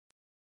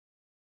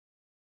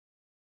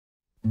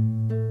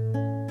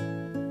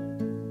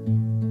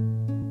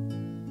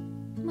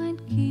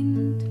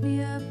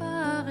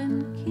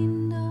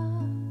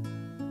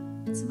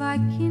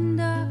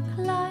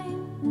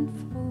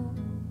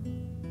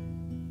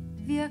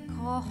Wir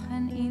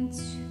krochen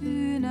ins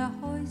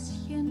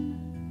Hühnerhäuschen,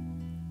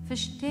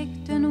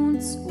 versteckten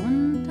uns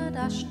unter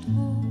das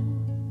Stroh.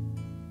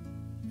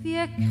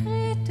 Wir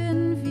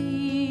krähten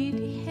wie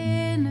die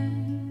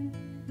Hähne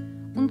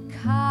und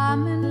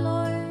kamen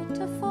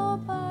Leute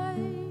vorbei.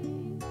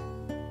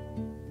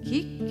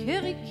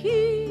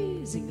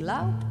 Kikeriki, sie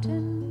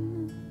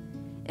glaubten,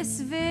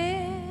 es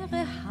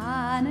wäre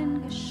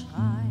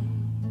Hahnengeschrei.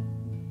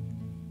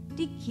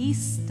 Die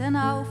Kisten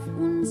auf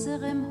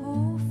unserem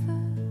Hofe,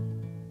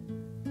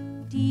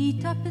 die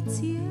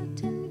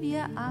tapezierten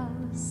wir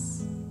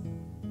aus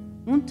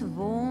und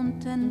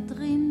wohnten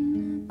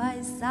drin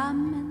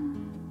beisammen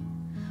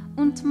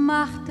und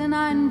machten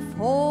ein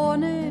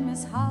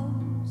vornehmes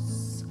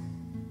Haus.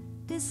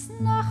 Des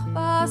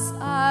Nachbars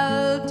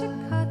alte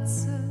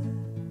Katze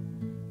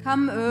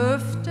kam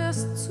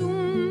öfters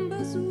zum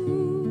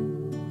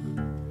Besuch.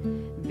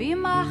 Wir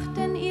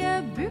machten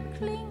ihr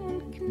Bückling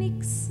und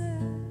Knickse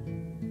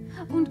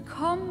und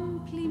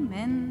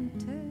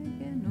Komplimente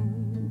genug.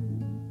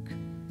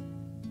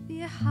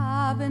 Wir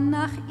haben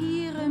nach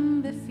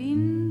ihrem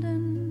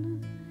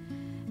Befinden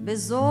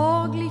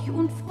besorglich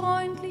und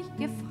freundlich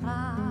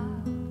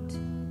gefragt.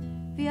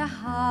 Wir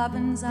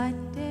haben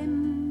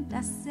seitdem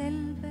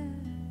dasselbe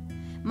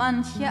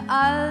manche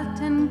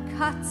alten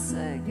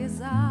Katze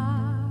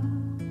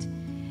gesagt.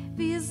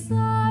 Wir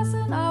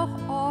saßen auch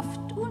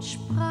oft und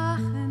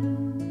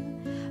sprachen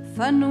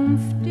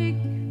vernünftig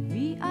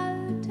wie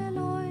alte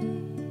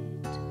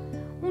Leute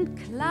und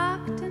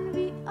klagten,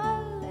 wie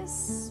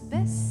alles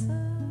besser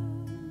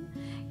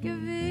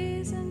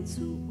gewesen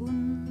zu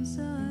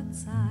unserer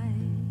Zeit.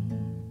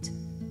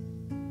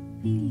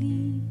 Wie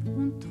lieb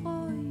und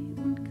treu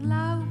und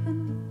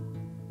Glauben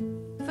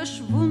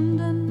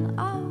verschwunden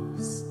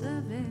aus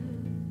der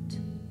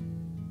Welt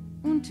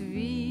und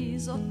wie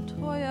so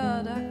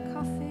teuer der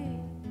Kaffee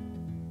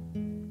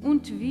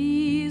und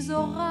wie so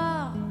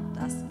rar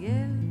das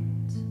Geld.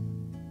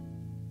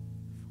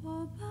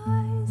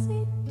 Vorbei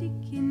sind die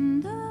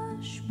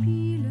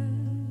Kinderspiele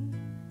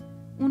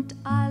und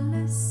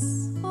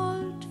alles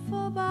rollt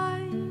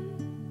vorbei.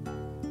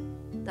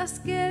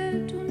 Das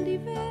Geld und die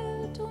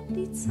Welt und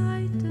die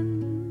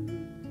Zeiten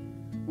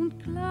und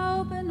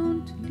Glauben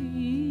und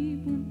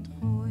Lieb und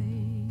Treu.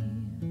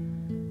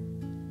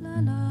 La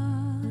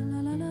la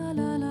la la la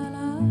la la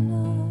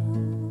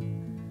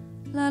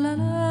la la la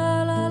la.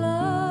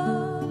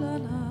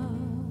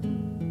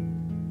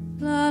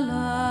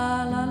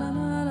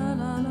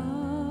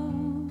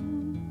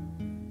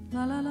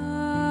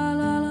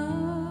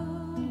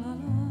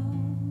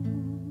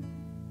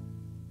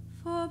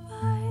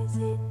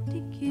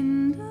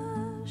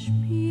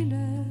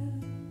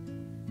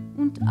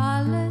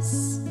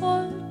 Alles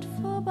rollt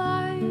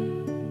vorbei,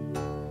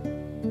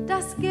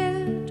 das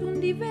Geld und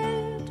die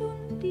Welt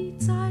und die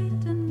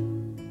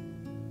Zeiten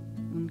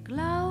und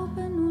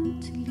Glauben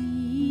und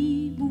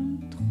Lieb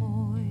und Treu.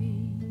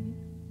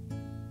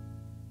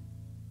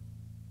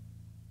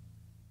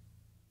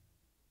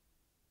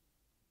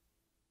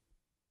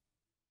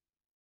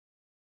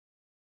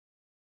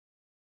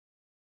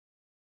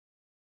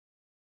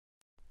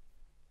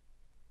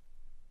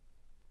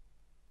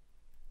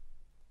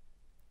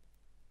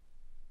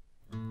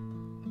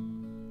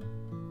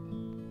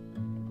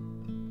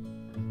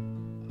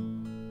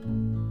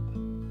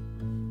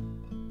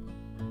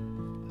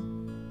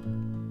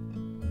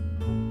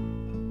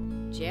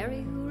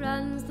 Jerry, who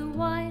runs the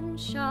wine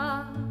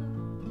shop,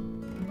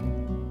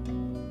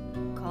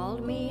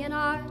 called me an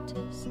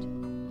artist.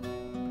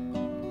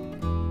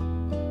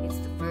 It's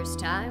the first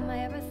time I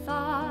ever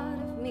thought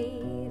of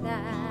me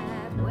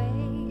that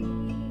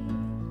way.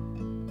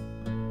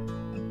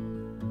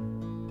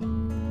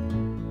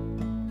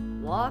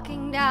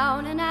 Walking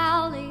down an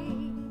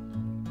alley,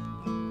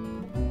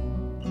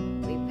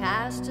 we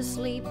passed a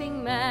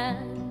sleeping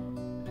man.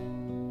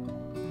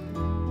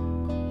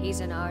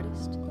 He's an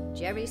artist,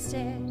 Jerry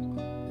said,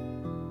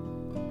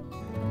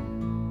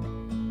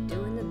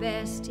 doing the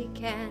best he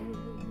can.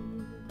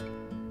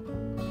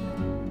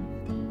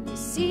 You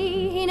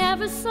see, he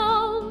never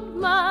sold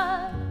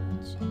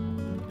much,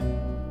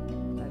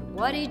 but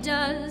what he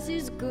does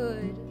is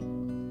good.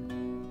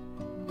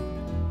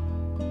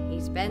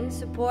 He's been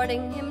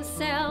supporting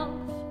himself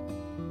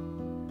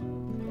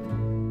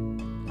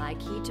like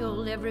he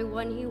told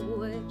everyone he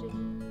would.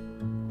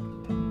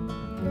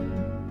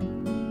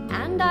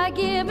 And I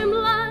give him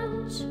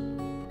lunch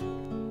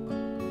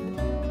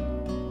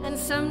and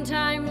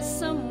sometimes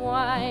some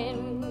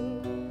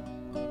wine.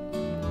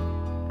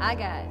 I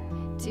got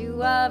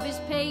 2 of his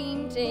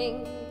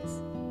paintings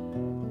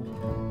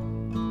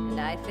and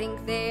I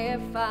think they're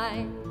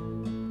fine.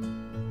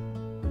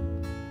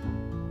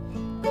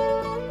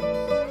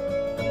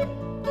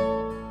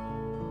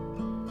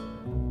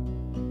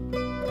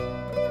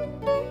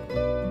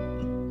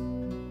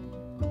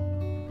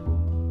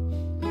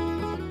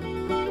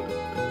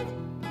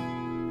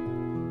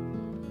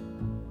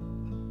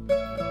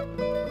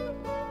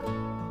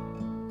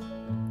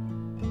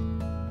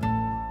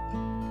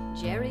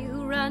 Jerry,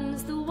 who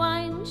runs the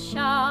wine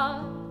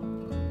shop,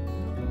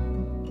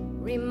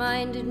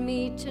 reminded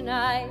me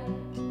tonight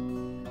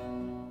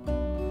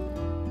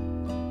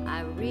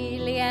I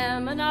really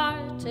am an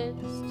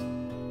artist,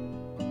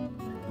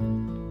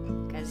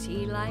 'cause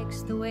he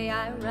likes the way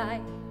I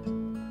write.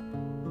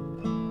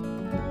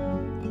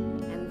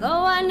 And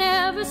though I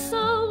never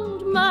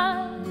sold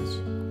much,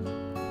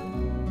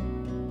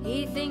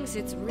 he thinks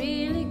it's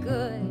really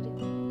good.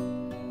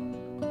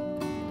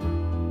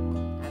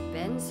 I've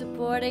been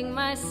supporting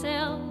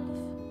myself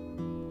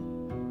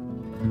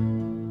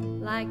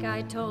like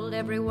I told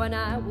everyone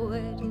I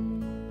would.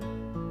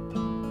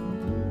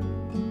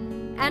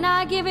 And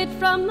I give it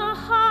from the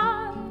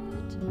heart.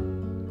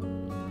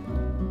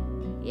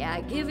 Yeah,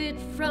 I give it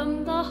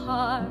from the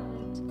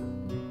heart.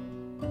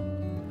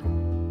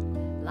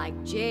 Like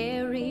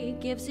Jerry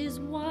gives his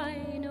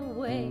wine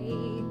away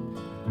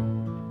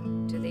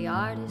to the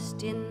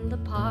artist in the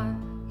park.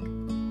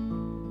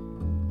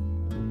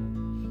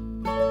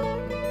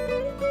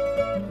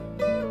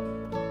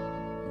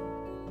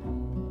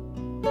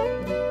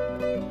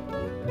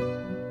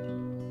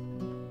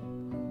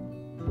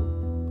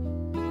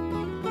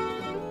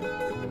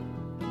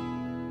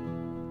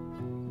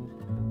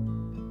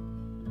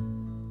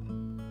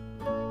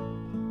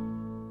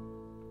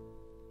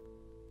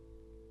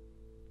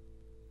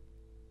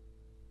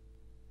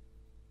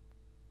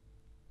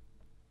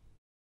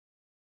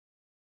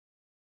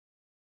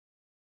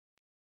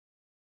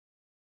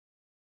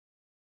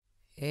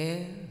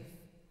 If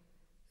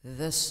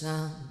the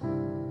sun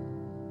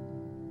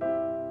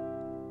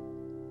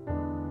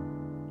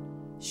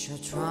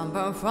should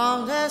tumble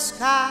from the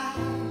skies,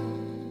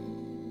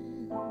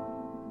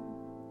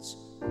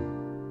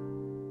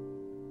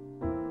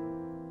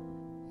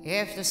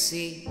 if the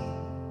sea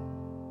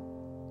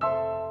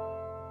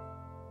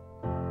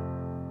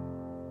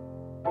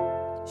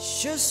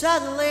should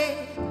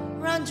suddenly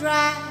run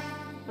dry,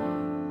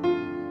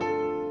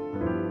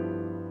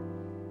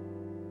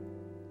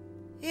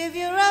 if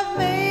you love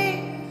me,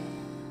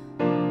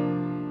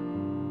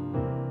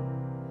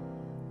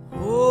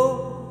 oh,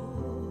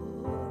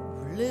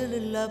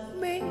 really love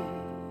me,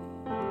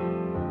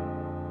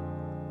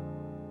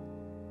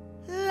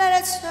 let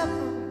it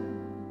happen.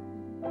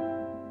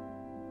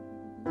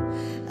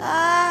 I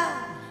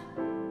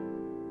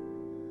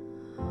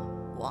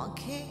won't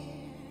care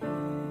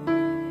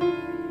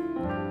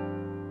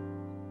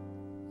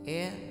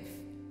if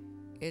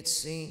it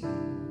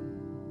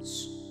seems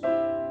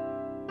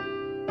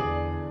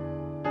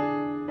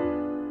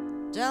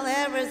till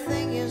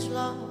everything is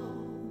lost.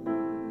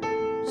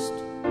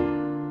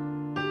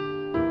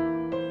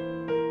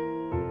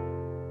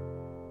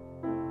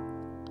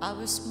 I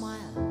will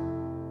smile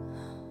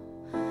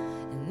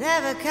and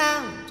never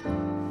count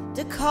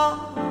the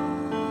cost.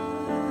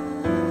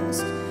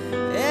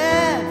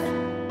 If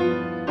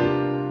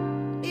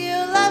you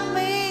love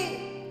me,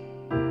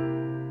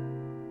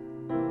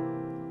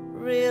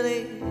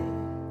 really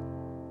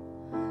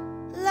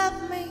love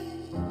me,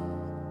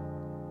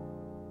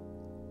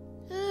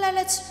 let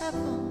it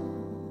happen.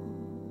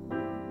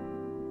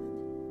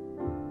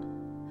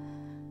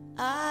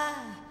 I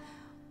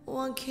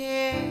won't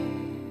care.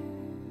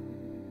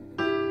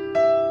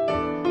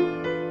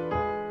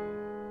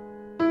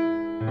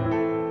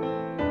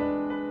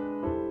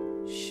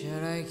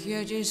 Should I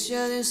catch a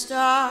shooting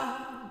star?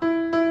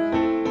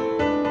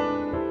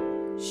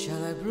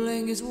 Shall I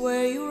blink it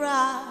where you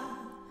are?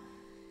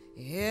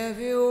 If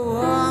you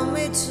want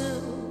me to,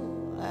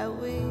 I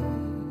will.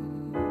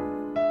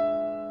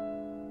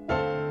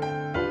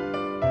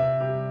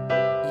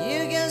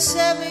 You can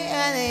set me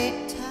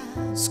any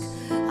task,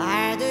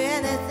 I'll do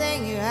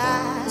anything you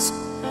ask.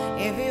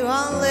 If you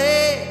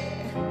only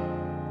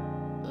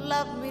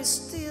love me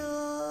still.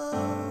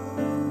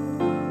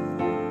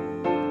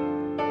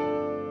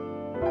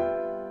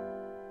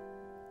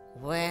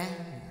 When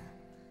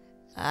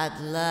at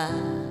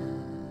last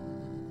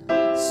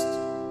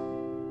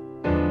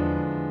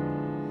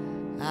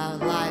our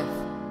life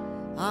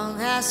on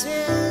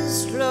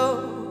Hessin's flow,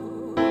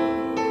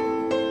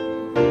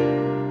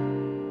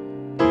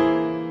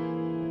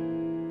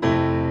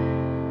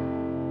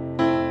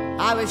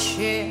 I will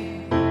share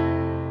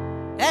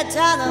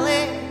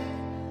eternally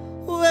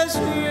with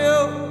you.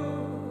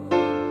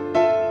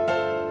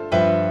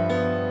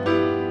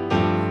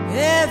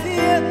 If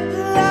you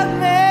love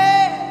me,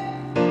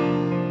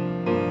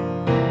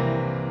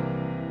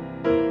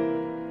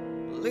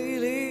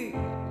 really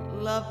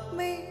love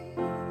me,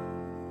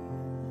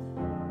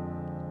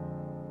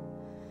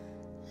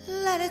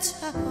 let it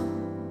happen.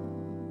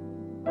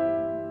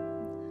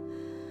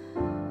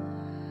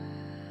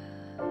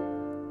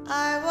 I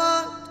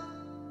won't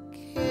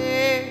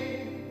care.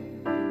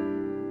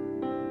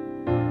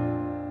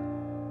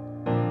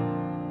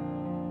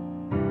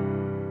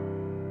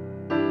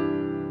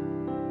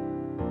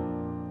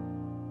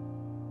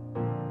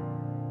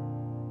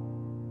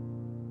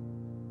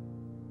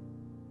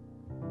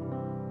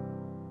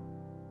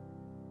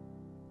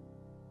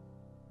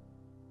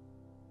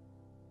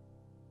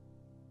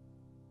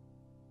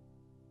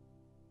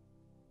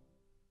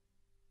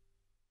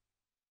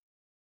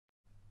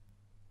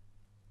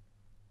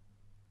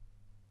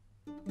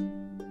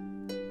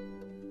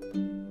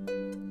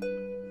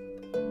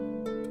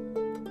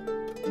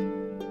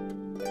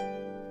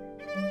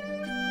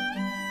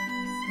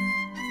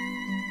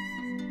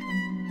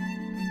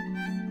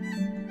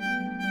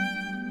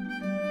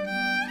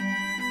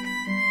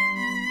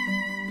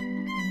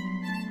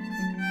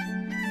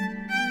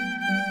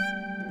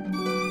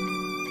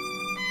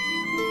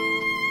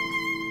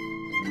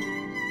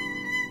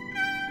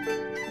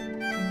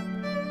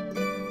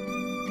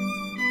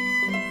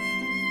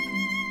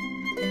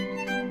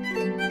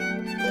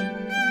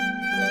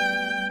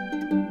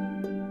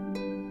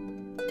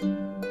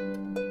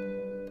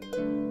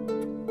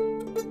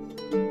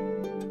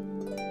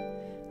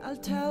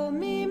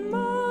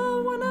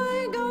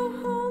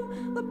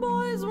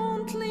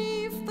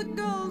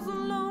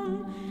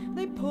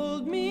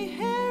 pulled me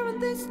hair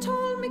and they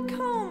told me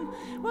comb.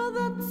 Well,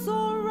 that's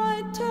all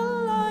right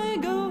till I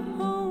go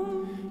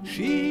home.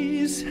 She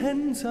is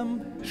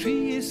handsome,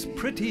 she is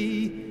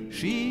pretty,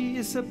 she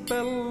is a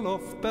belle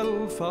of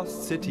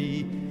Belfast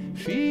City.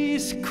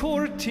 She's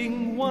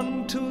courting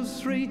 1, 2,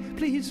 3.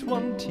 Please,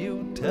 won't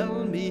you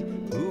tell me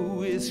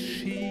who is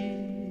she?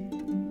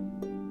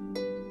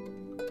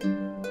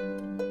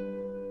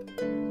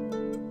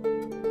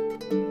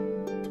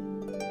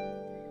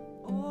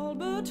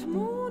 Albert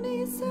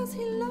Mooney says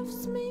he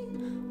loves me.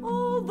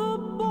 All the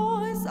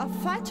boys are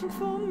fighting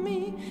for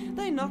me.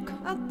 They knock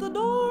at the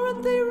door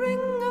and they ring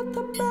at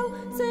the bell,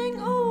 saying,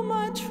 "Oh,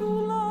 my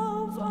true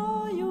love,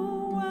 are you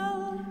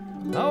well?"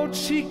 Out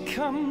she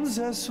comes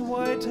as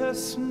white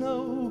as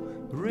snow,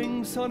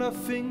 rings on her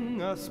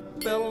fingers,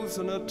 bells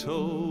on her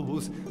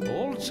toes.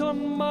 Old John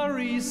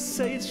Murray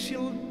says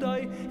she'll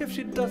die if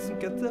she doesn't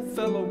get the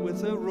fellow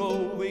with a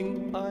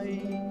roving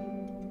eye.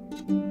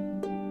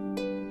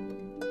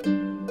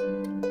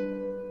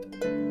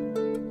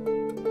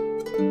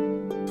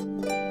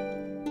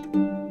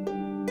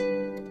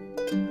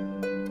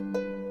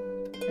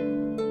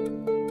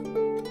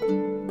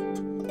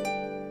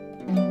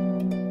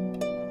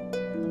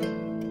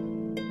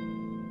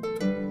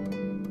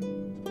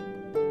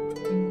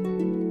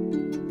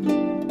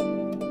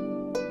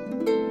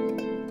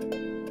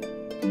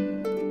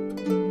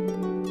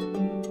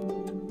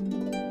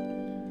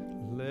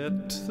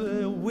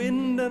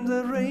 And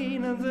the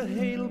rain and the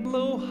hail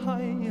blow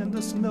high, and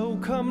the snow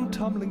come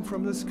tumbling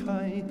from the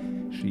sky.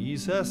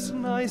 She's as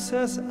nice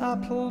as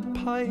apple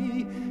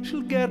pie,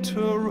 she'll get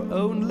her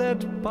own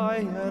lead by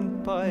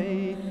and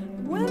by.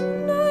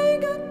 When I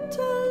get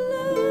a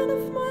lad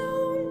of my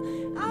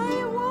own, I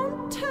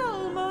won't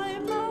tell my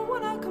ma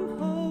when I come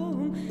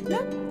home.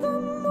 Let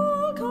them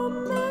all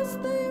come as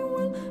they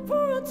will,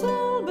 for it's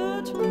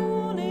Albert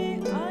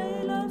Mooney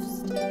I love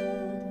still.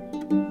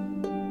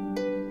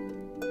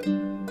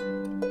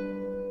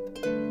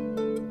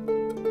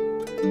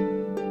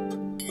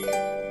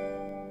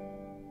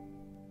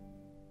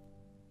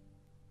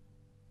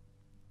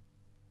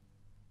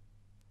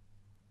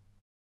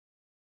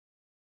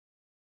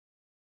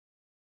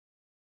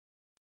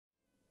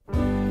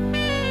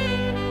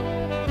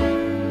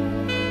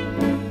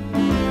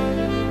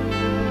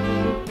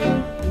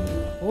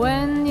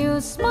 When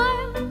you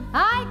smile,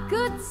 I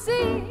could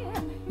see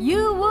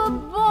you were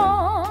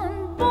born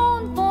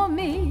for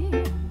me,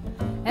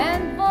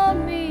 and for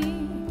me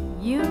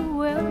you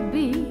will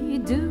be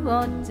do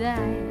or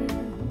die.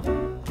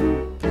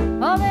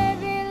 Oh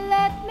baby,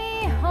 let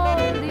me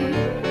hold you.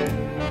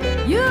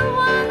 You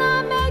wanna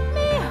make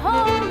me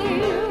hold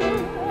you.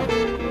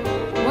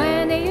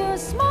 When you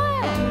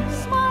smile,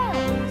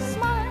 smile,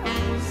 smile,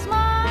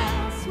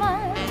 smile,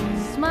 smile,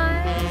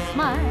 smile,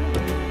 smile.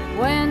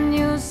 When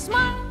you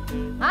smile,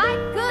 I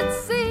could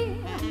see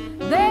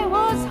there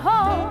was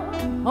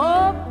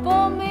hope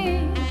for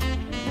me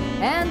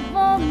and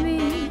for me,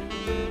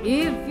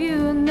 if you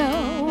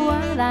know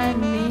what I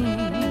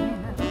mean.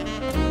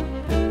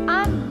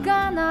 I'm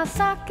gonna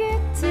suck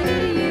it to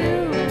you,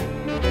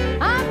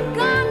 I'm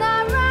gonna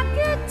rock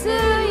it to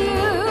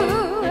you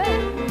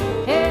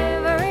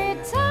every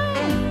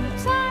time,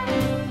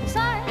 time,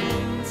 time,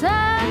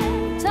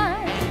 time,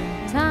 time,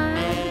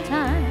 time,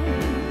 time.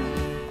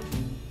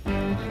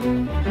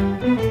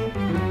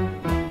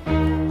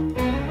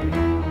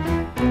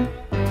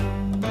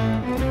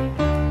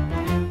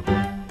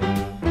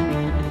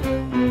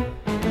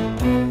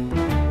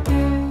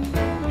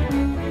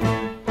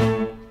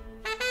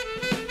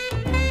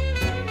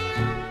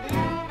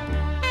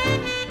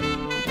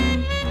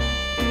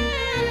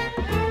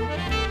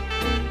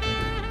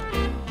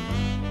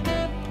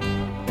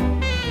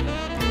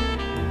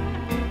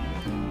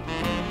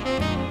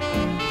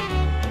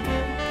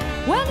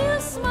 When you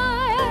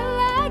smile,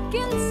 I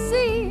can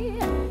see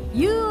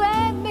you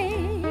and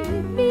me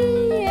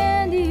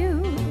and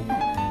you.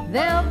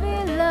 There'll be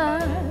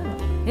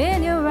love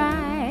in your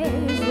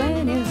eyes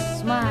when you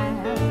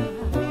smile.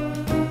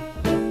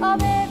 Oh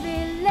baby,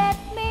 let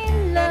me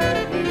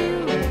love you.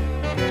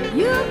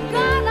 You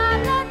gonna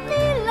let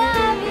me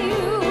love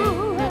you.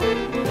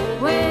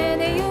 When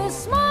you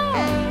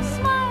smile,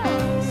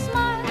 smile,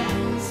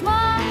 smile,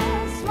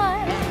 smile,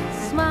 smile,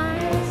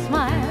 smile,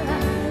 smile.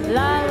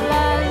 La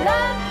la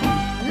la,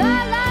 la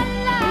la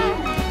la,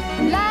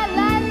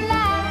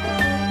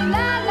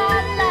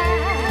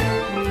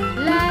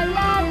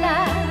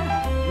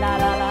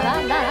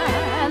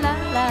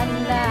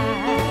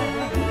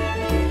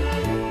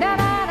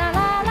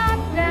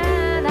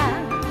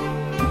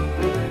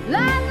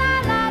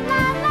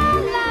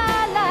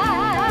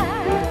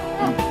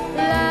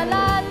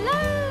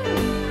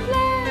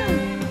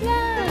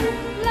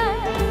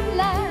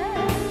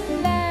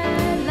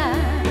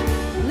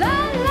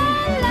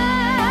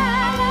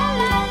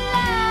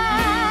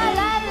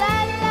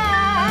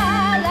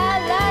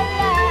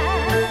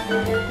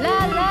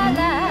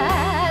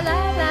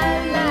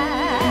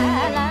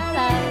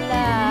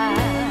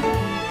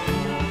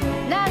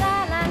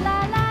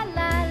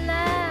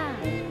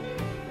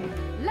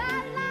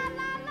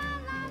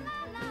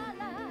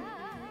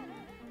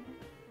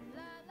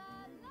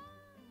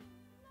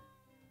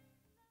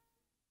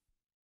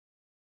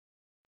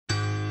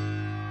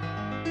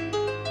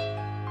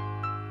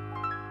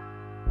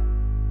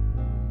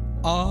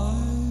 I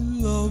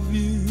love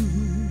you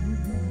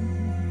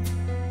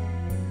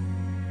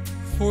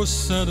for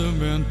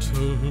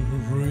sentimental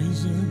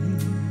reason.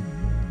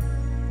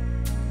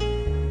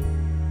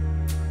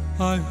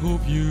 I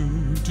hope you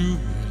do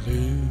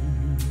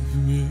believe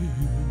me.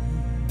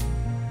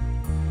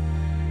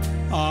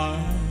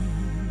 I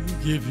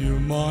give you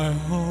my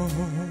heart.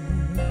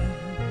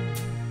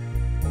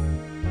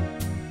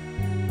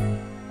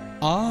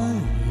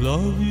 I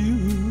love you,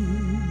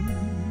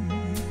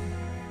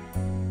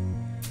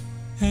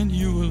 and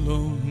you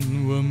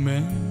alone were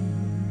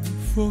meant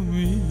for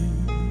me.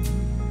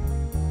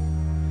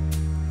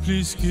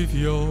 Please give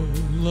your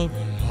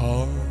loving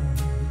heart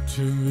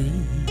to me,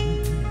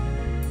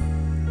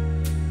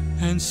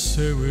 and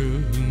say we'll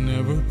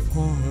never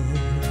part.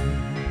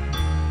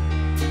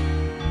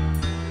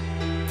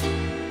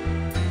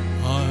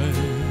 I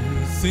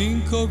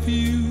think of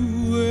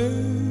you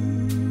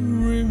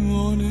every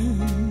morning,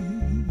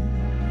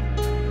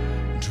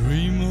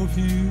 dream of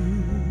you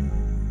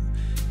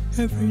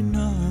every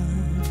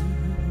night.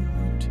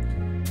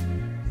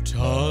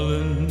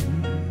 Darling,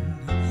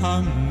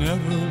 I'm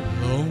never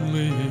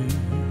lonely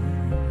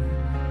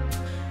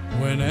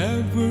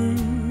whenever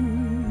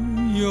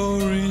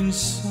you're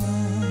inside.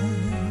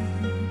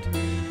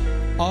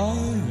 I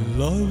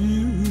love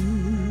you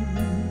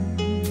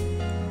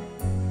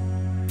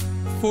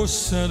for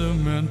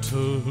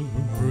sentimental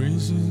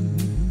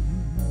reasons.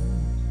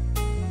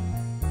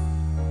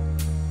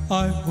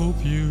 I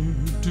hope you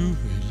do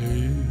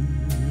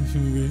believe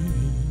me.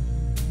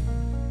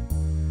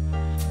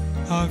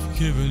 I've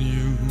given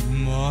you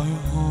my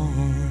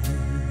heart.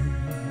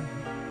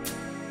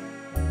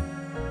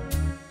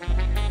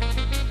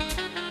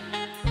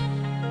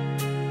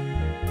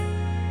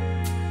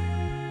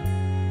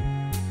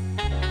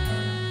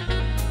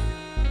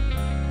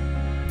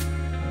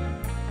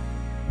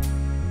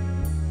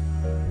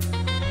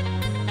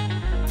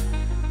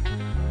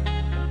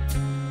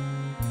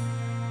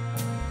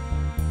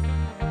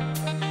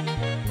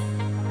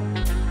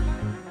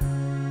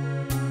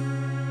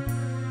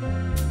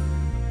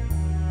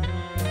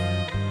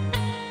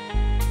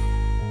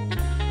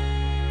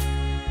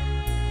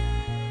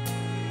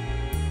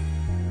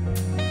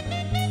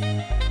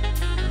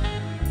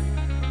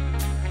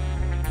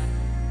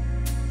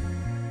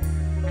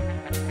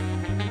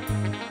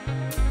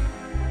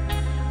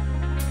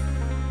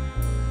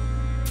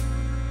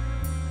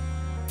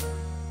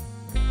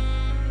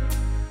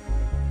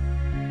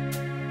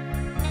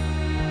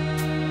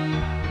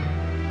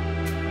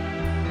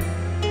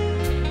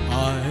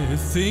 I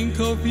think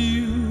of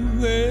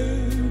you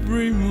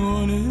every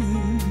morning.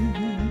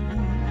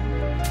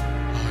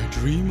 I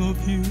dream of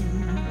you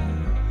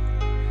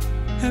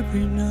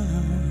every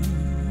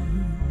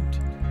night.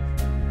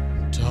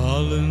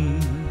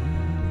 Darling,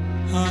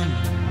 I'm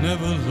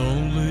never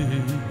lonely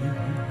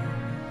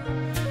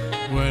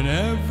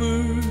whenever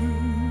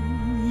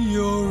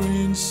you're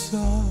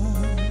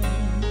inside.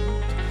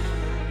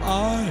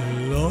 I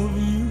love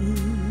you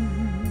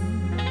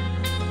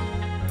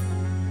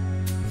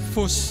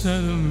for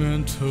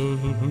sentimental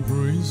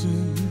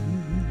reasons.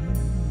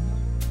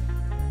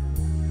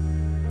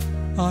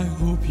 I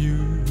hope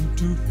you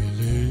do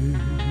believe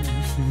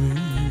me.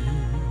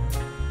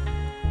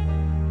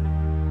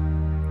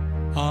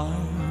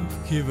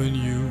 I've given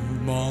you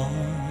my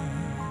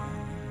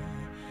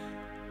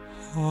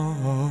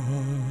heart.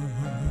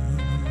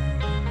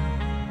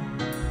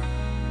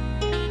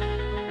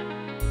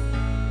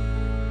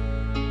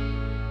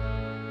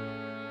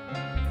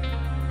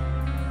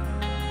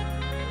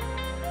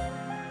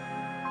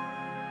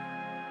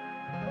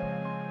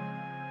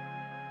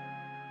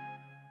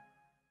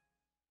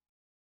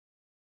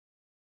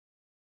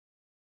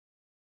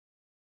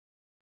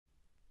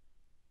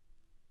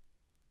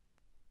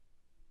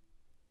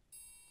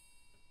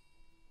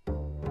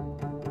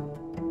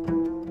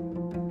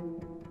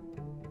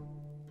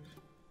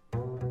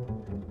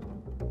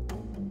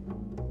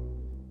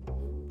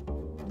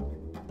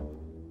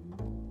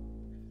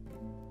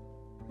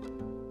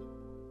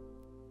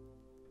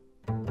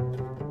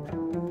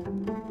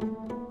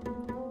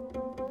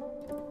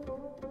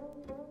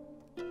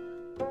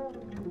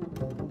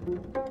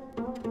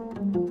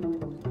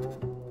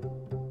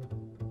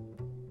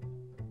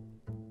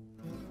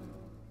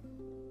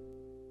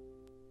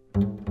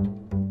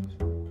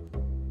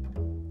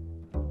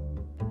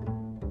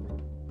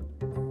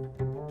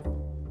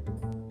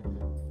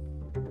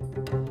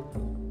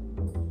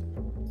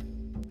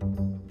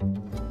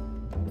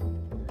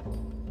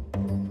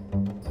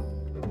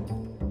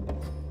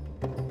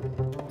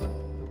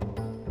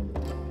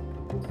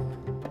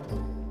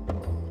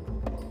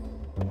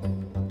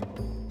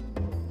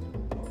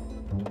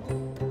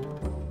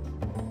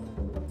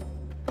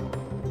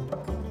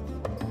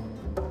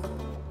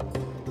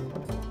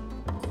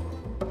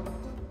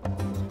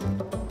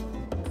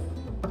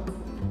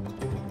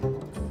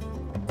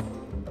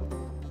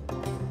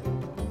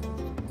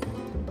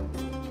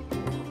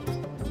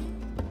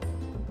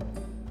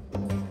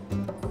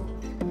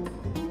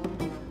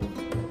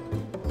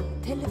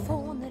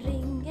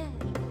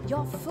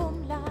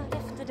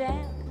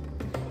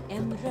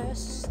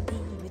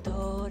 mitt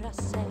öra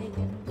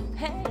säger: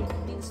 hej,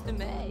 minns du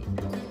mig?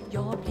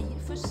 Jag blir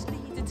för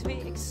lite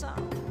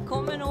tveksam.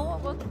 Kommer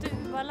något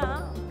ur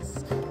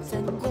balans?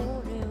 Sen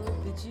går det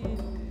upp ett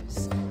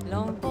ljus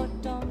långt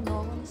bortom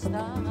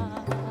någonstans.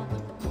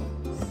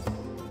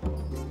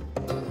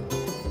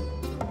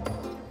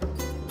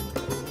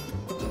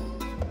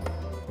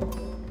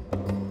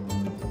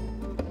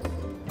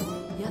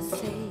 Jag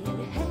säger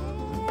hej,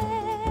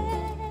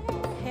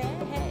 hej,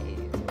 hej,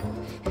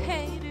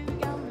 hej du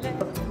gamle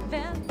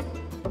vän.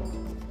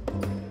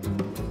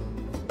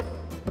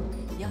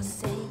 Jag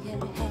säger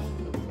hej,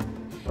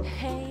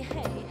 hej,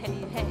 hej,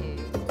 hej, hej,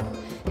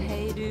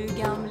 hej du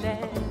gamle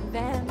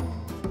vän.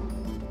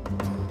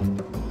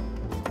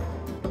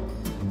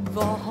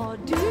 Vad har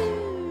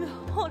du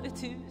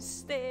hållit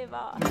hus? Det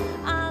var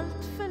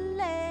allt för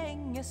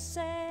länge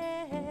sedan.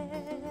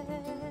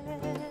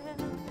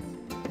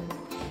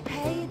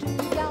 Hej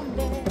du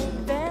gamle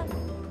vän.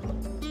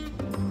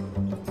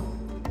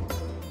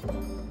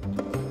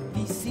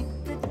 Vi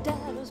sitter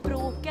där och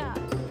språkar.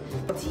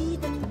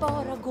 Tiden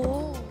bara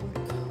går.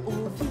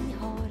 Och vi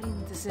har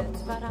inte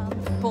sett varann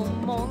på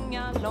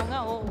många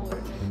långa år.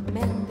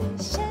 Men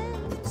det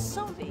känns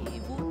som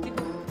vi bott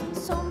ihop,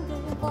 som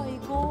det var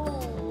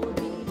igår,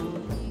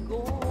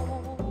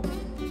 igår.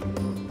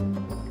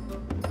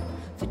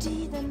 För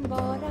tiden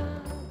bara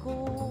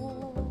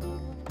går.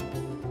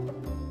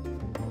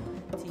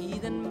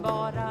 Tiden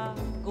bara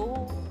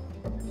går.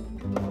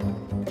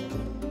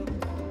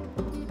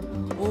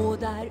 Och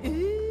där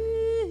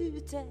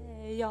ute,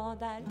 ja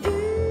där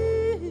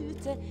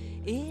ute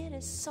är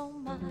det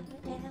sommar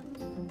än.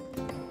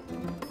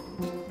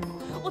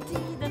 Och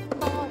tiden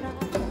bara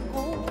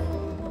går.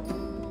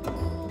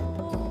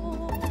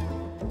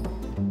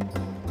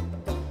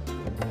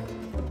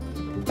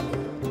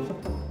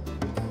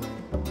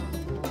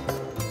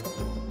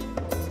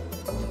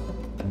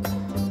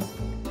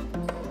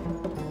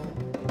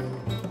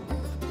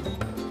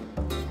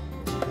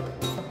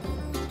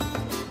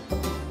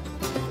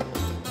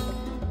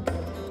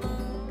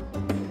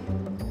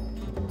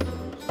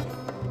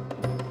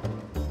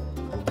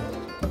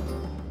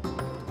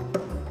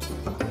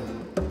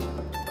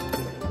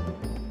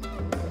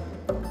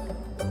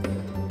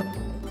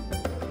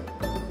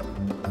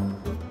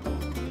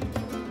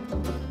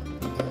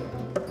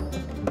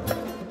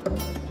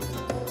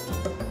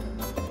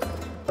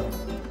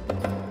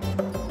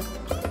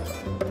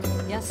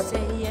 Jag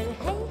säger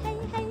hej, hej,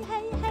 hej,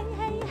 hej, hej,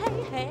 hej,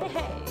 hej, hej,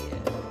 hej.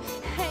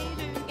 Hej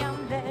du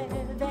gamle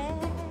vän.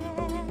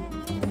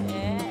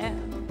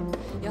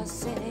 Jag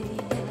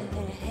säger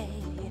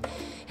hej,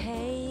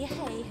 hej,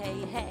 hej,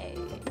 hej, hej,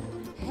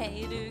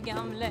 hej du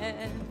gamle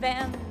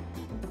vän.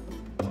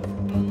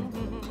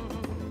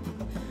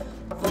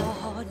 Vad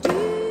har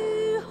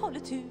du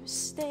hållit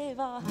hus? Det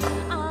var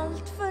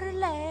allt för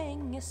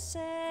länge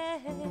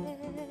sedan.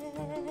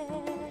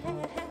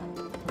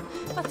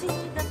 Vad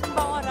tiden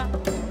bara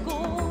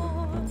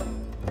går.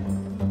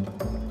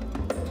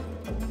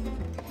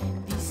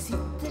 Vi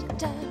sitter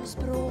där och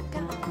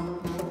språkar.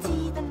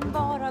 Tiden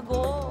bara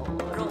går.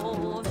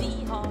 Och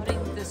vi har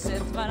inte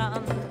sett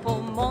varann på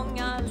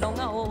många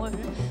långa år.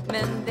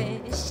 Men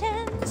det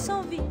känns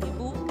som vi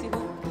bott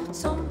ihop,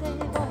 som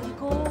det var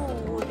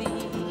igår,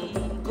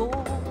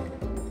 igår.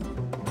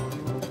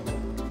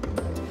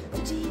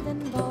 För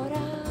tiden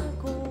bara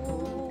går.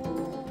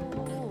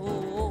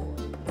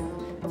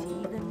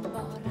 Tiden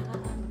bara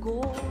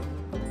går.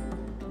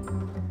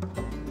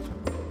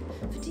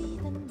 För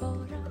tiden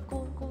bara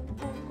går, går,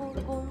 går,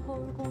 går,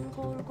 går, går,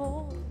 går,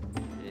 går.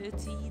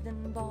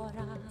 Tiden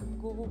bara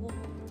går.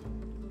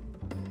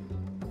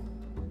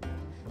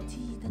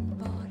 Tiden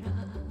bara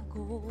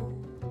går.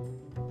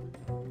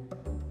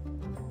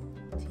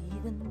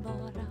 Tiden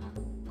bara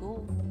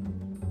går.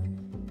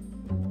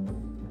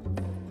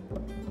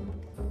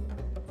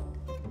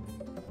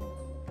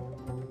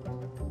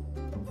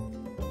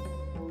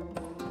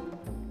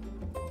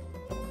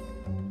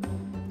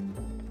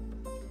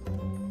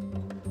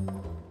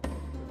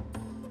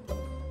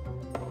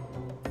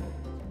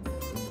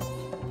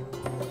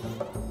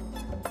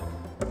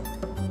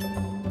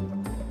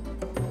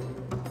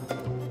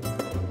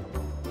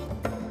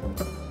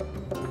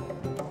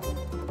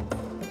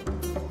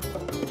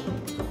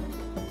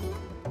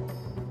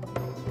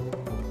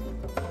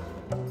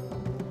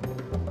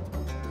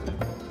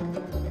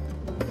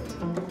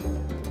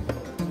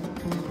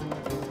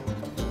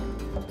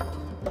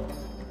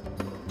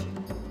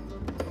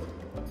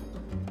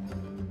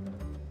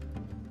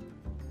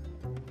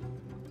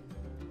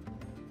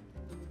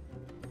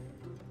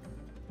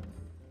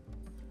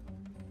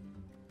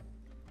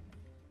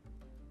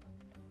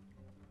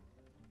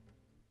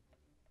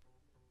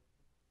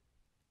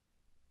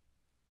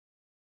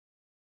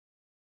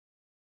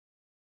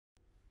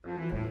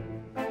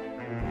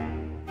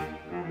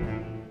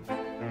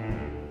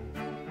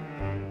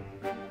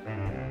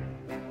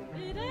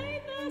 It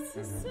ain't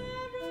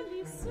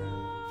necessarily so.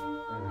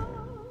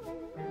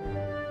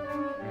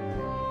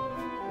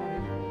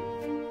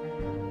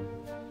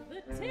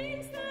 The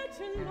things that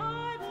you're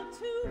liable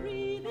to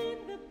read in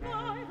the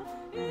Bible,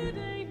 it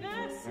ain't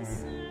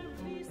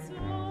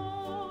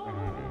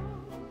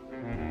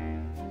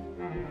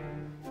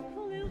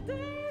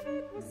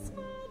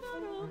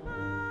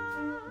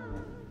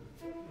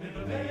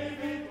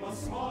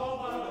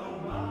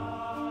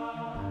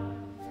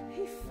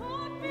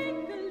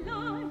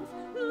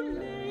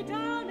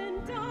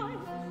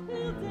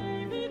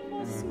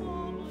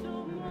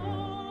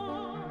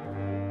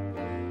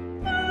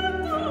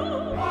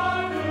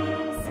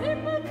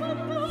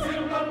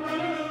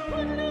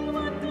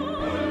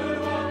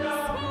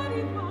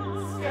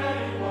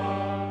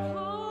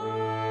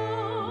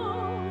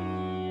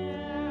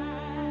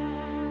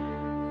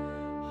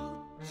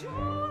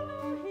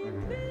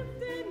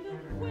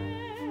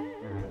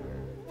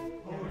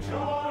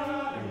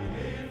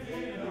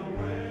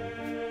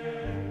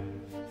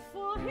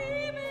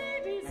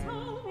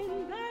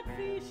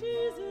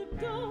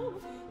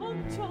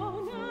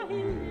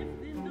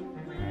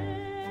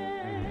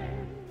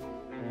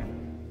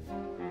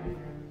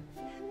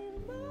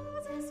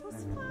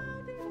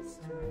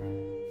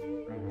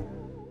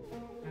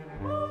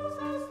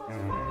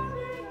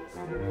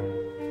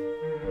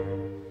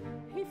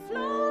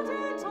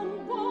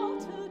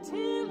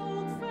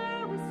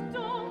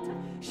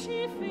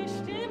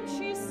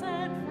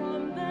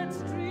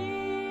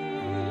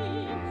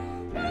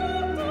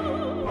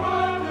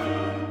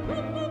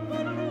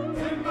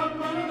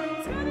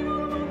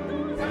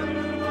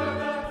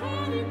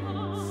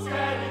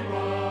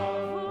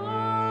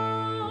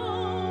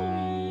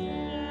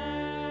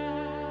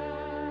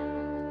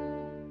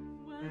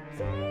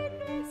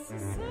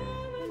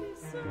necessarily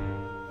so.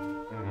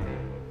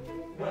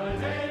 But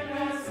it ain't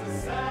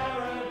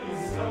necessarily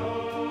so.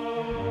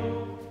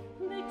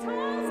 They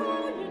toss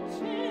all your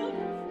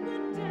children, the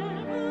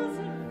devil's a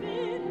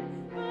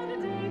villain, but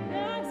it ain't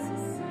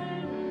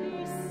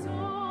necessarily so.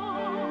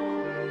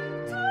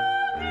 To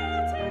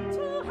get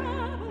into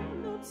heaven,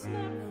 don't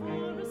snap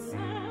for a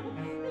seven,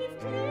 live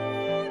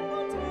clean,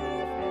 don't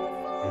have no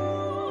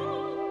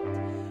fault.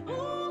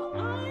 Oh,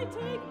 I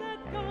take that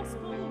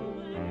gospel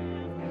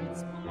whenever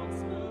it's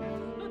possible,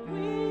 but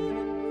with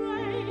a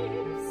grain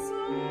of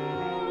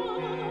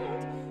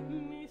salt.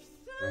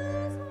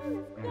 Methuselah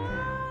lived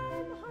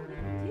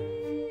 900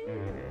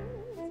 years,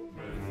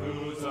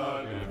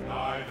 Methuselah lived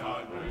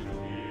 900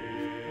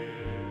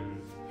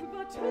 years.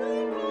 but who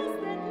was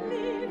that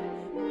living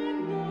when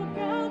no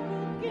God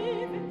will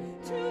give it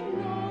to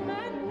no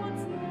man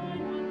what's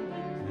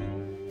 900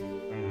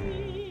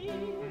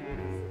 years?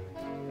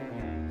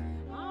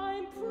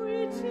 I'm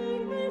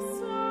preaching this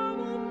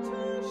sermon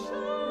to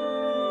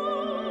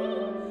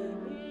show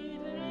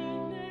it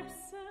ain't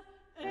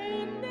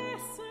necessarily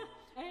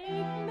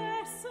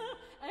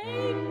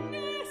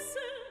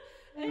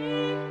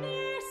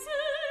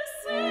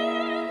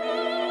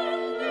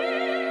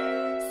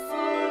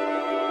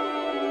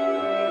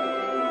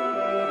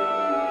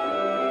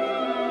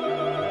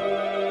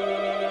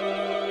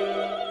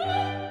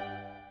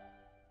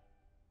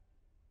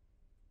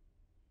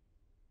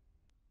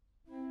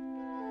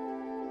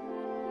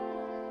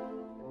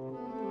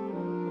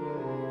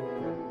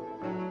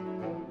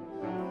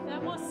There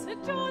was a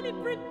jolly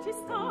British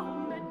star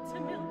who met a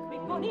milk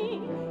big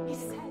bunny. He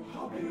said,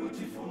 How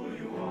beautiful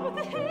you are.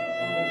 with a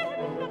hair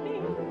and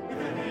nothing. With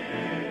a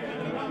hair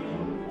and a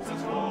rummy,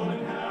 such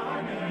golden hair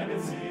I never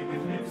see,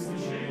 with lips to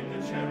shade the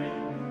cherry.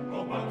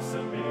 Oh,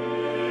 buxom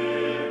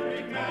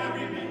milk,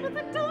 marry me. With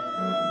a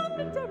down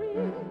and derry.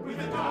 With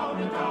a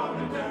down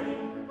and derry.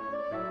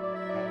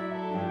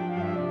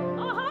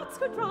 Our hearts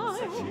could dry.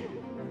 Said she.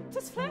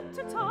 'Tis fled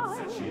to time.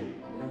 Said she.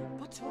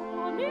 But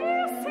oh,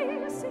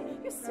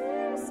 you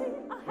see,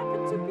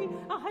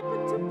 I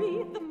happen to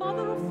be the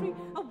mother of three,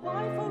 a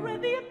wife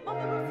already, a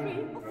mother of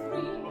three, of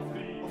three.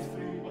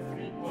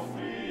 Of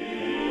three,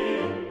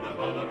 the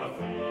mother of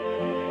three.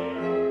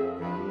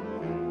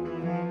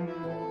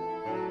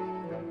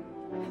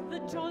 The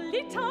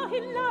jolly tar, he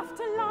laughed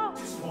aloud.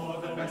 'Tis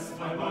for the best,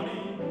 my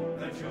bunny,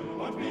 that you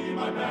won't be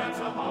my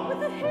better half.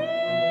 With a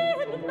hay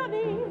and a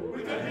nanny.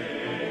 With a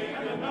hay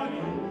and a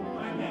nanny,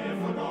 I never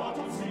forgot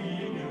on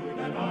seeing you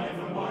that I've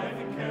a wife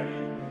and carry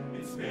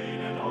in Spain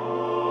and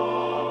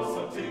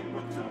also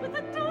Timbuktu. With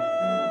a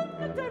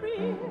down and derry.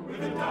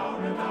 With a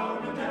down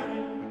and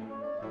derry.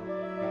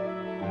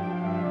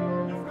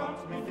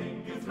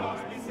 You've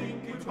got me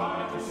thinking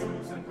twice of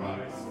shoes and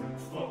price.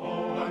 For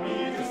all I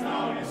need just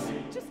now, you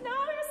see. Just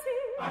now you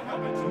see, I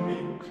happen to be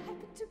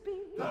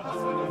the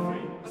husband of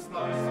three, a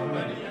spliced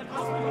already and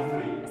husband of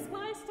three.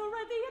 spliced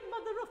already and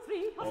mother of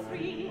three, of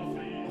three.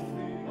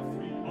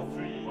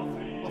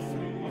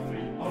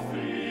 Of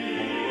three,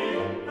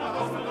 the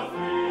husband of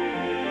three.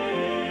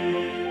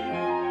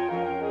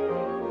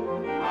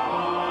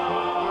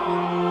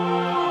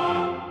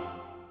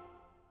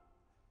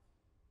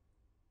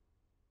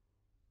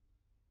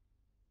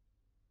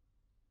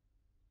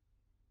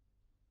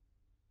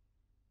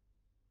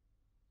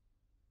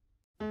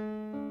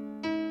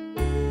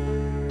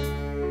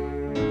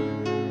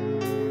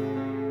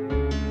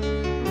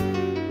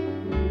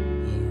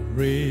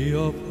 Ray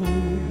of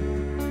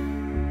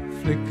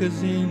hope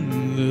flickers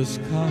in the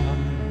sky.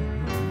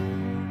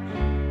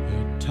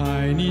 A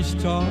tiny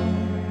star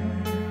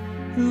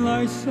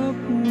lights up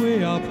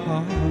way up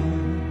high.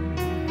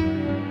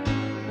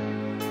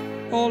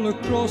 All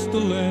across the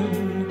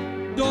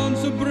land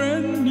dawns a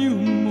brand new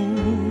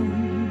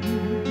moon.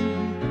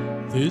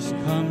 This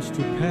comes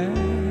to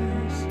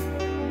pass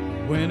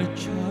when a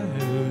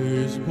child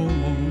is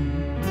born.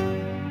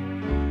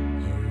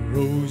 A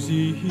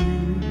rosy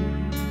hue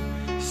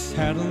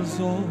saddles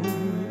all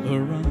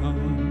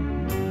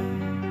around.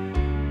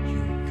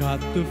 You got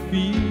the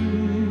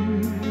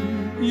feel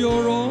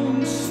you're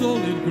on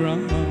solid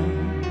ground.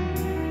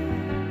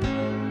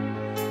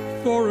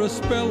 For a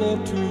spell or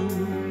two,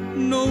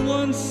 no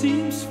one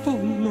seems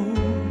forlorn.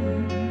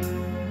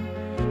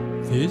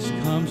 This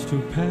comes to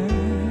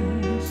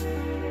pass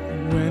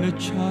when a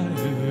child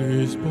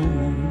is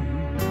born.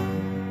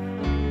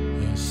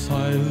 A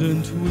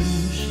silent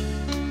wish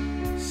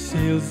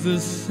sails the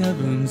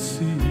seven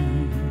seas.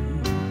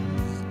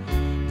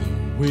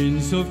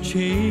 Winds of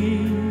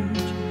change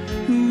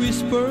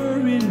whisper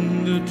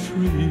in the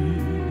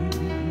trees,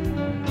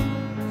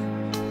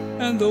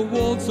 and the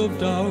walls of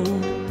doubt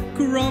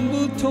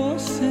grumble,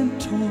 toss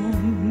and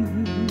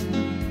torn.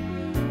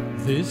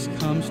 This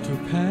comes to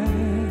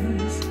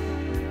pass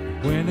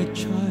when a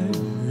child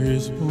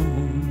is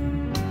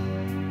born.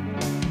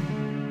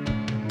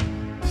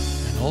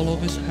 And all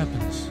of this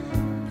happens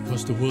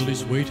because the world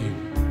is waiting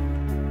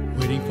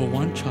for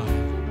one child.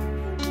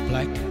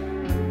 Black,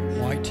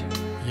 white,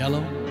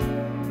 yellow,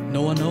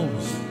 no one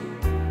knows.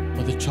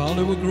 But the child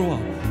that will grow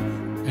up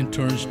and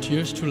turns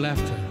tears to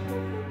laughter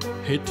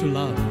hate to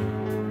love,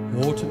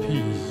 war to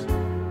peace,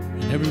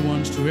 and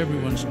everyone's to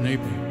everyone's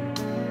neighbor.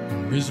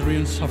 And misery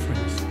and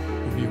sufferings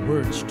will be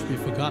words to be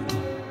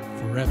forgotten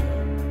forever.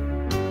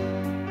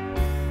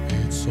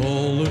 It's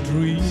all a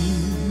dream,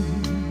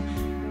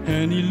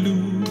 an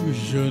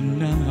illusion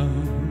now.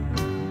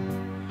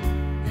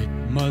 It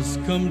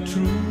must come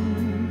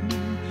true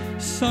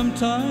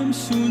sometime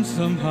soon,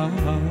 somehow.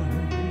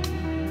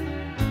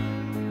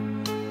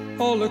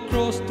 All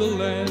across the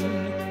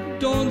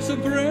land dawns a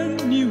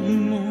brand new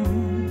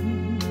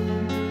morn.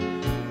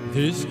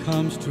 This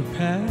comes to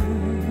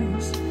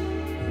pass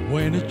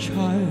when a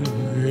child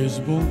is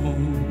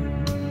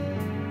born.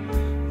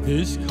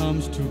 This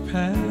comes to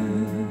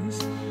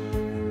pass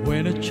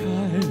when a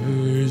child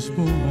is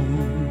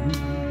born.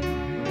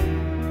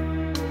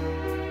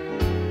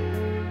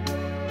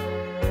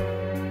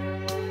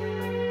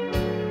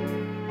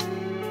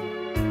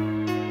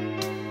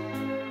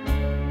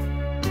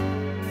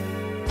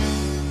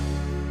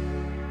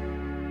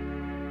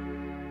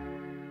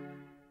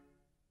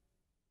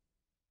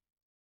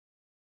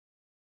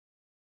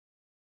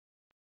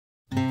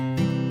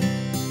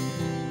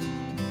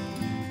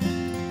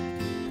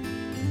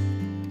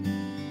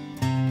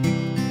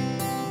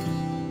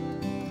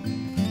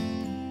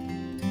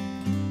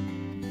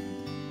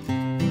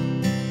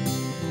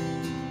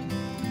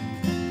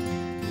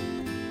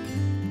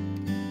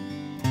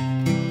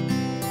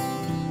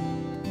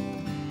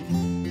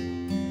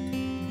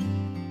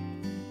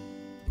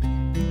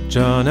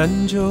 John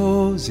and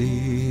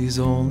Josie's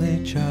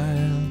only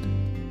child,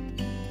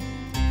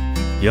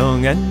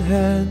 young and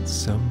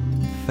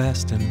handsome,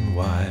 fast and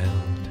wild,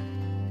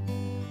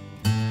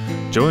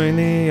 joined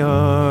the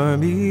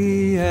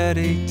army at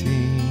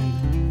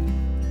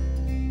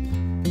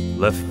 18,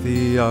 left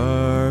the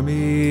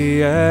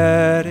army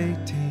at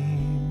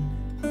 18,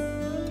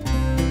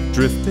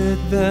 drifted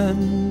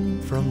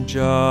then from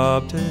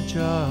job to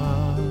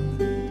job,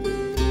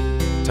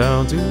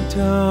 town to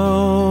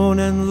town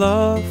and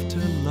love to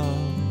love.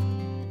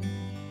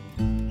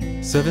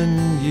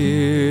 7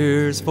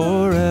 years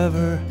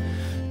forever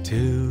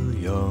till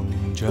young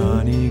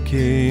Johnny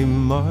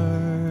came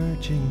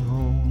marching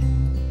home.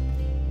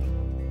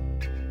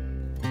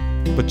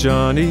 But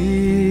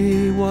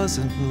Johnny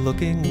wasn't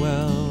looking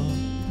well,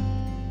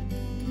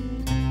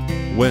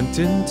 went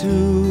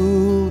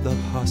into the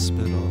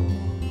hospital.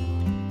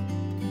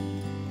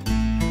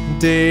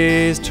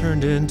 Days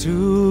turned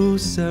into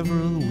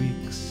several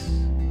weeks.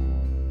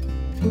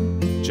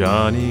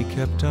 Johnny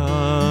kept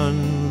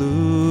on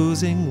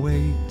losing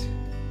weight.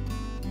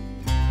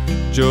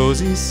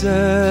 Josie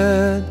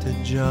said to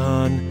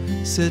John,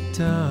 "Sit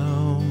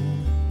down."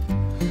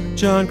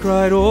 John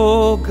cried,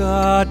 "Oh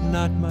God,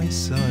 not my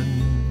son."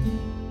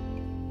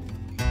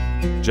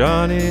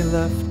 Johnny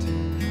left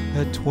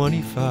at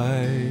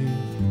 25,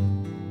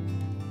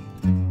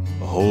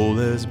 a hole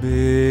as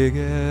big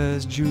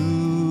as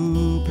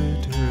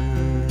Jupiter.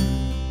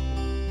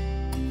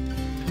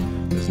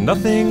 There's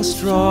nothing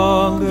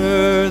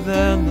stronger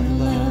than the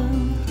love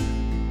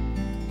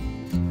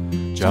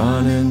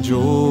John and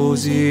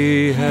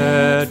Josie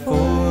had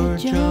for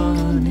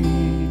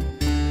Johnny.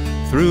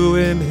 Threw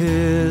him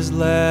his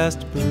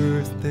last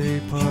birthday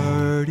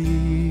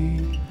party.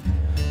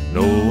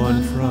 No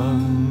one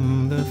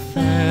from the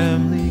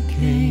family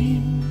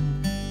came.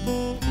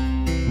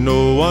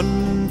 No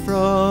one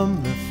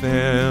from the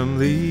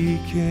family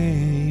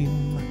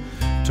came.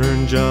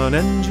 Turned John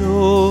and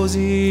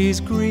Josie's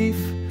grief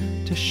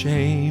to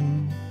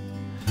shame,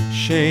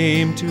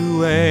 shame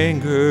to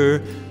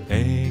anger,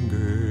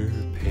 anger,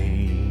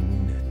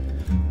 pain.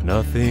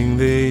 Nothing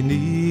they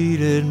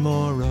needed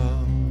more of.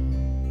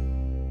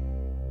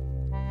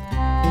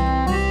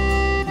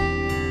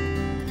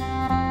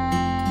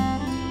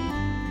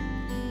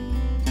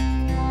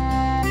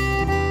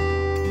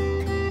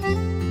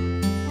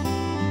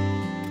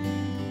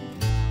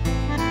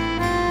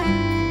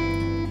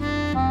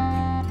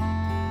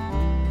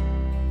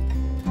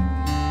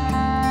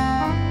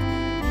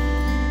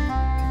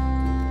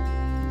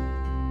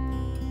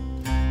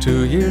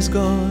 Two years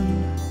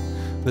gone,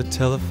 the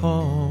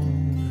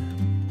telephone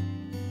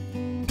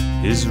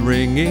is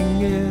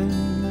ringing in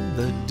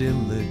the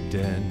dim-lit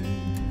den.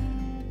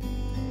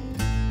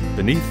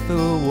 Beneath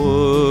the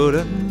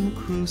wooden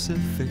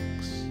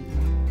crucifix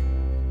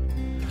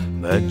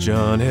that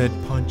John had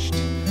punched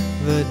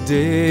the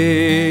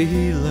day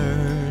he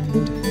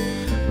learned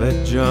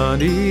that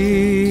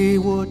Johnny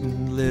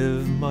wouldn't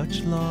live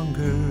much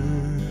longer.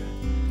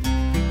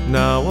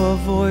 Now a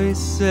voice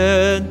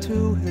said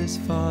to his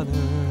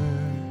father,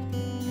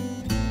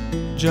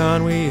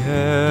 "John, we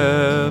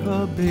have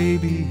a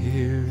baby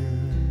here.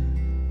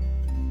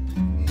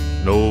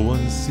 No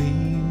one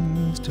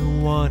seems to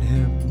want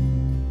him.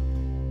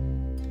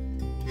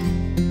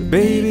 The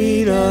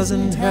baby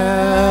doesn't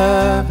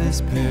have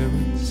his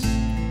parents.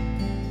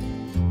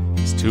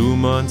 He's 2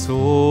 months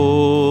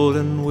old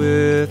and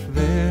with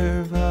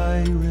their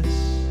virus."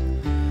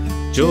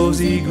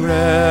 Josie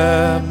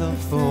grabbed the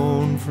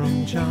phone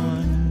from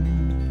John,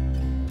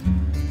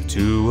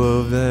 Two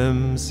of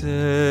them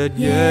said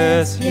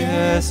yes,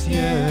 yes,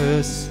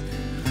 yes.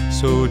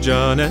 So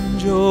John and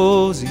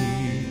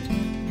Josie,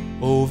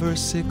 over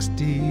 60,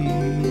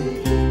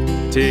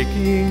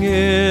 taking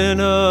in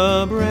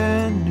a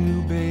brand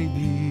new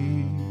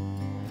baby,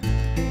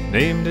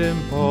 named him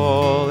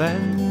Paul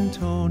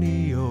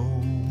Antonio.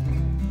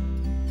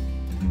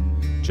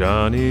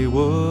 Johnny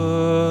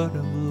would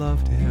have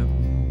loved him.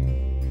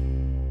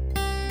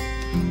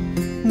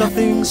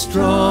 Nothing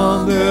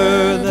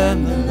stronger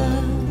than the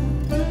love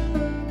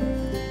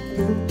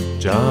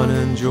John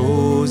and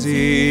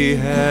Josie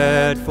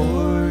had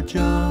for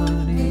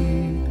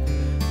Johnny,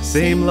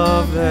 same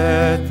love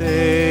that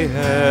they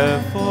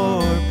have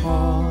for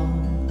Paul.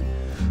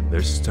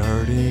 They're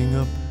starting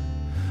up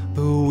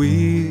the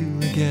wheel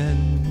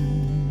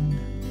again,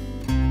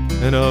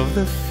 and of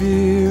the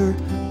fear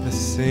the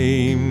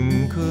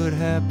same could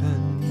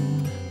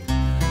happen,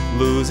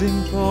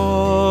 losing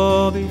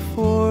Paul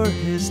before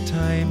his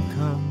time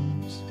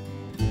comes.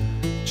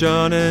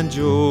 John and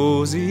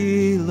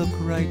Josie look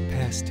right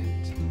past it.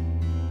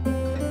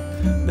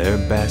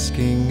 They're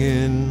basking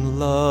in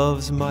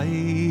love's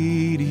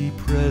mighty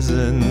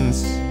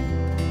presence.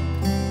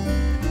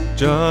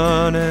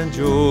 John and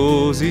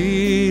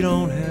Josie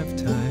don't have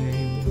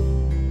time.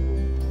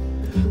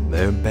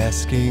 They're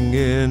basking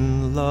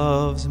in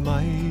love's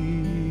mighty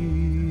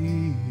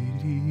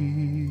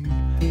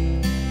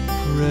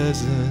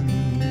presence.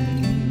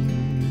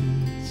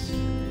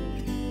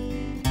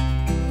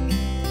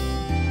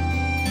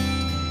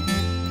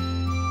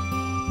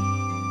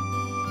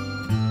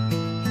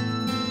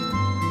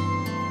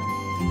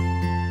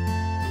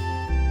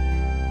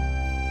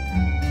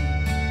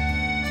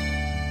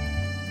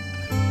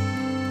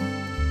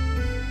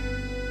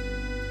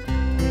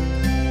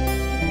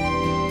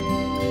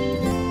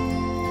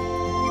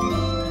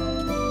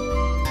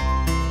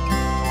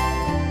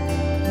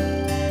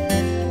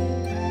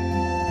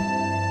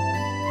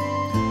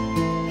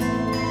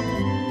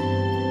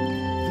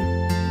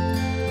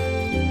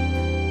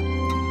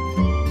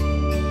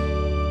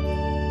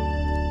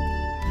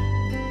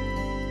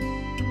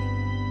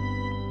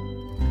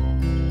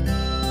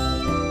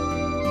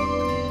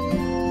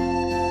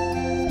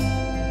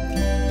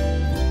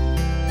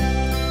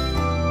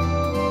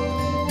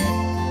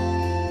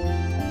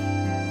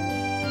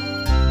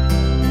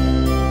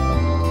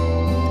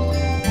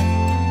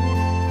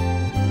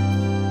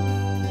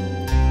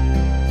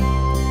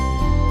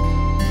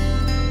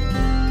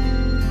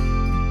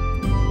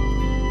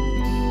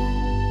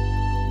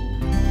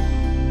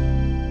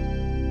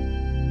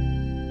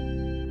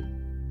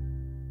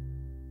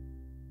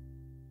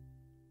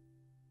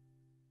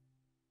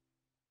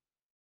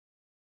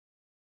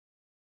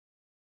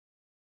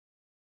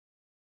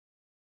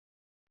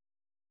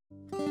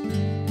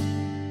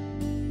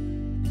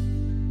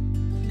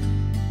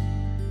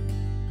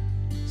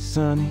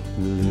 Sonny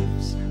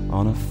lives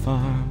on a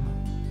farm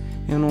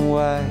in a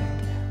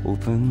wide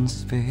open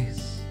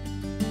space.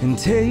 And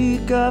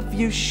take off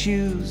your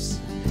shoes,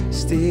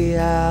 stay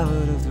out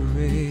of the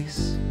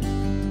race.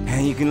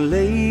 And you can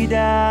lay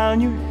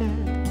down your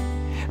head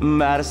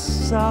by the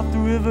soft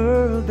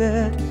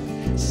riverbed.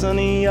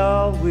 Sonny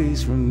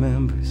always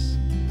remembers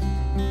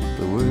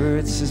the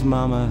words his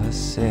mama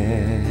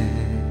said.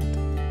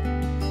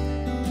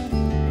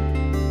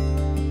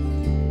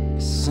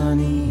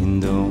 Sonny,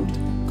 don't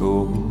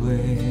go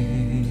away.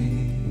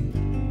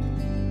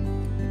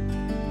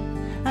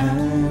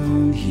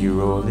 I'm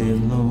here all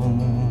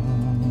alone,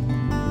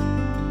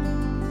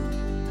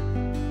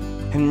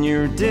 and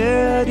your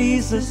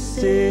daddy's a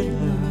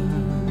sailor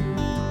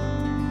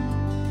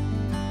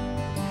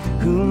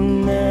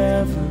who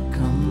never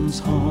comes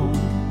home.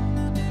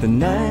 The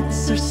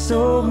nights are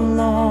so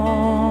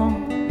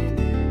long,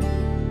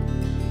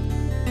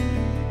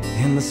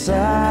 and the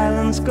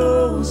silence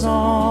goes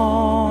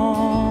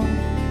on.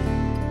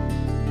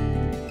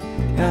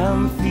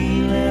 I'm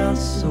feeling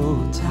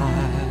so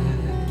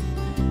tired,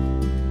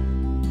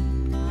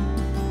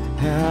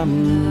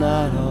 I'm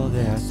not all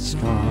that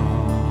strong.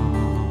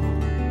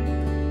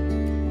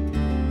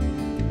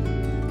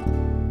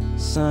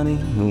 Sonny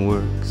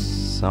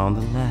works on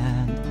the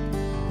land,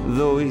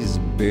 though he's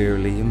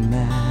barely a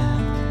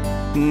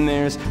man. And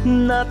there's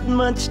not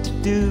much to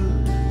do,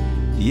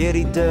 yet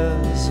he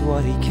does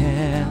what he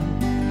can.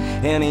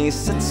 And he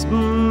sits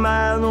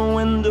by the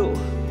window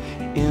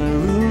in a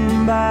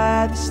room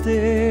by the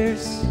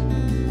stairs,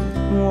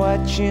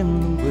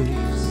 watching the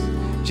waves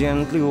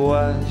gently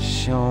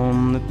wash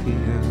on the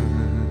pier.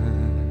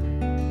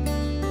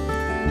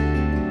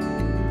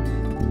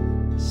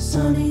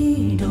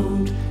 Sonny,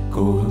 don't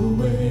go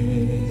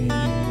away.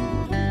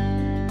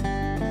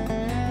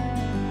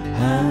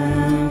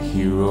 I'm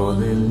here all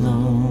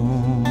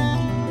alone,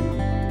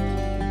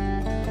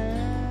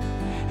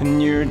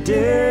 and your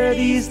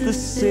daddy's the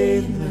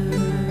sailor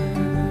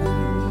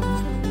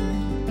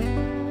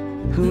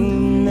who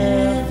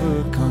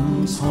never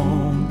comes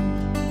home.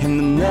 And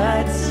the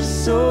nights are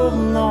so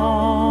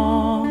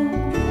long,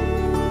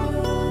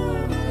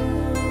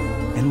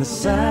 and the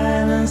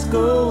silence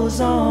goes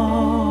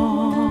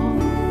on.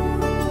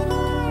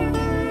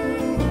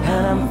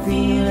 and I'm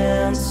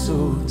feeling so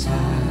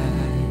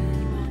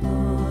tired.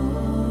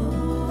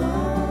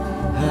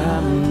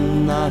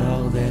 I'm not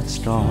all that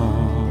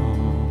strong.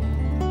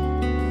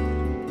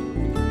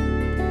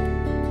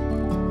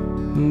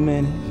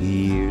 Many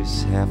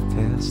years have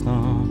passed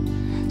on.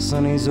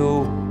 Sonny's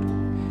old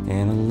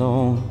and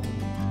alone,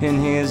 and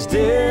his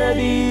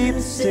daddy,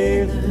 the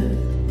sailor,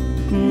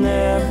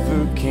 never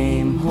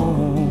came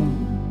home.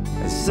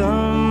 And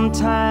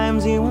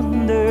sometimes he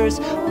wonders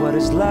what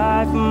his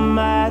life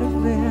might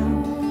have been.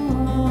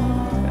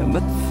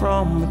 But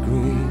from the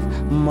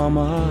grave,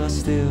 Mama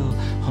still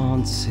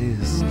haunts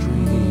his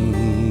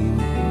dream.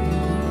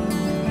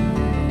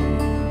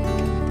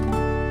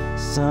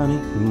 Sonny,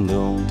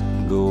 don't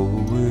go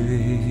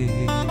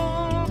away.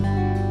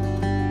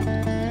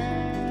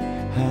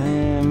 I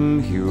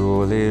am here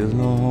all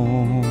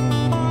alone,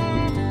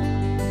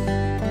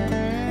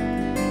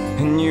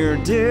 and your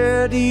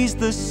daddy's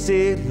the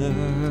sailor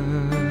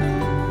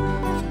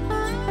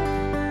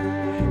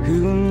who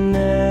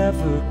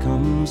never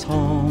comes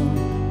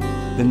home.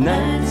 The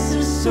nights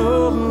are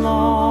so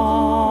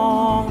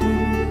long,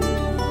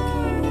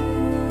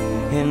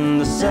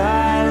 and the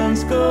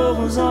silence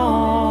goes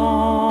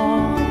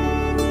on.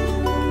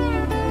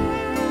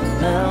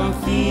 I'm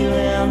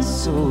feeling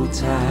so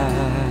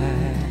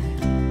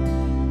tired.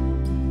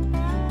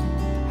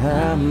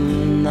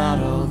 I'm not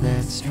all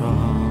that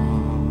strong.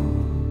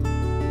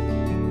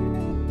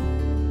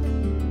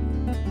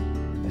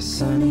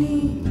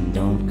 Sonny,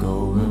 don't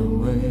go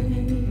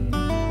away.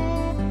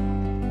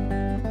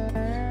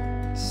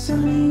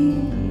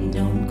 Sonny,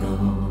 don't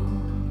go.